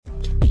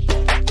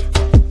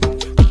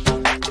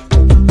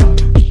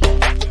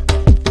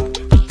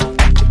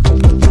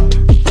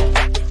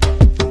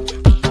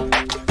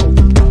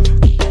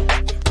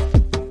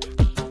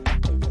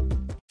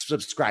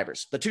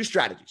subscribers. The two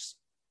strategies,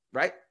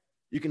 right?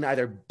 You can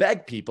either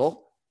beg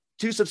people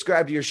to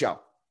subscribe to your show.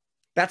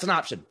 That's an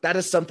option. That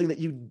is something that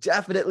you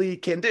definitely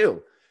can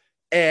do.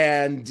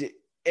 And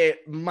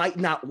it might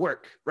not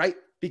work, right?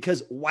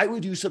 Because why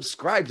would you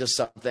subscribe to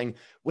something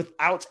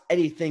without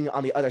anything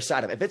on the other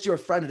side of it? If it's your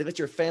friend and if it's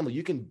your family,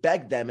 you can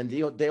beg them and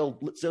they'll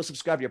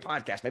subscribe to your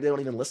podcast. Maybe they don't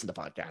even listen to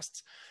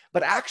podcasts.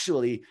 But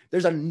actually,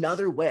 there's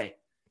another way.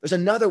 There's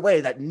another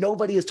way that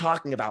nobody is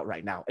talking about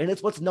right now. And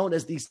it's what's known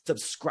as the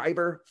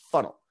subscriber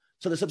funnel.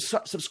 So the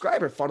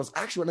subscriber funnel is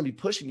actually what I'm going to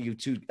be pushing you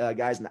to,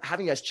 guys, and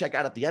having you guys check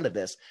out at the end of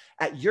this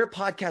at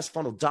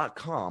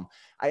yourpodcastfunnel.com.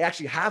 I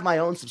actually have my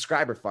own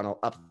subscriber funnel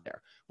up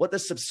there. What the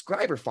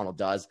subscriber funnel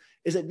does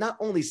is it not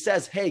only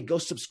says, hey, go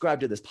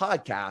subscribe to this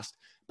podcast,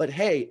 but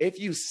hey,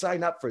 if you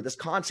sign up for this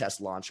contest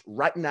launch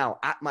right now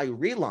at my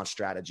relaunch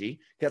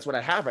strategy, that's what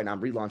I have right now.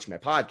 I'm relaunching my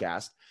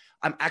podcast.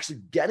 I'm actually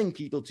getting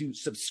people to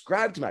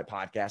subscribe to my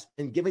podcast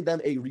and giving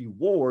them a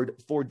reward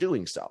for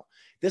doing so.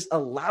 This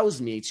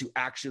allows me to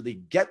actually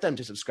get them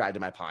to subscribe to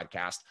my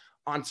podcast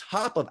on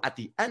top of, at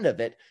the end of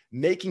it,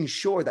 making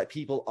sure that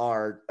people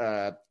are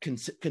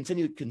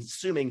continue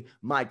consuming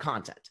my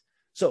content.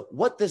 So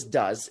what this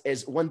does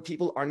is when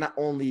people are not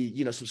only,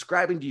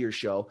 subscribing to your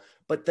show,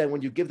 but then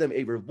when you give them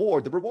a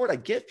reward, the reward I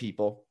give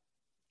people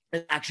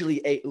is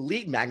actually a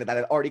lead magnet that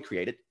I've already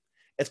created.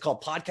 It's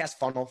called Podcast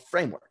Funnel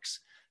Frameworks,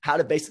 how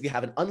to basically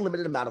have an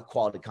unlimited amount of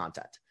quality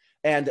content.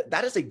 And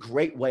that is a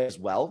great way as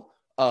well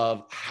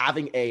of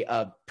having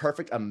a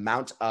perfect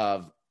amount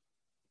of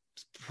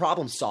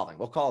problem solving.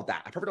 We'll call it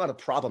that. A perfect amount of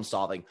problem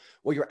solving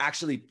where you're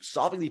actually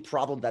solving the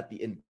problem that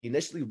they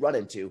initially run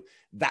into.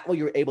 That way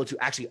you're able to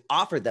actually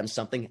offer them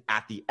something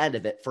at the end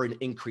of it for an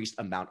increased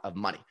amount of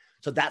money.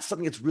 So that's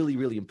something that's really,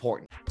 really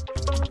important.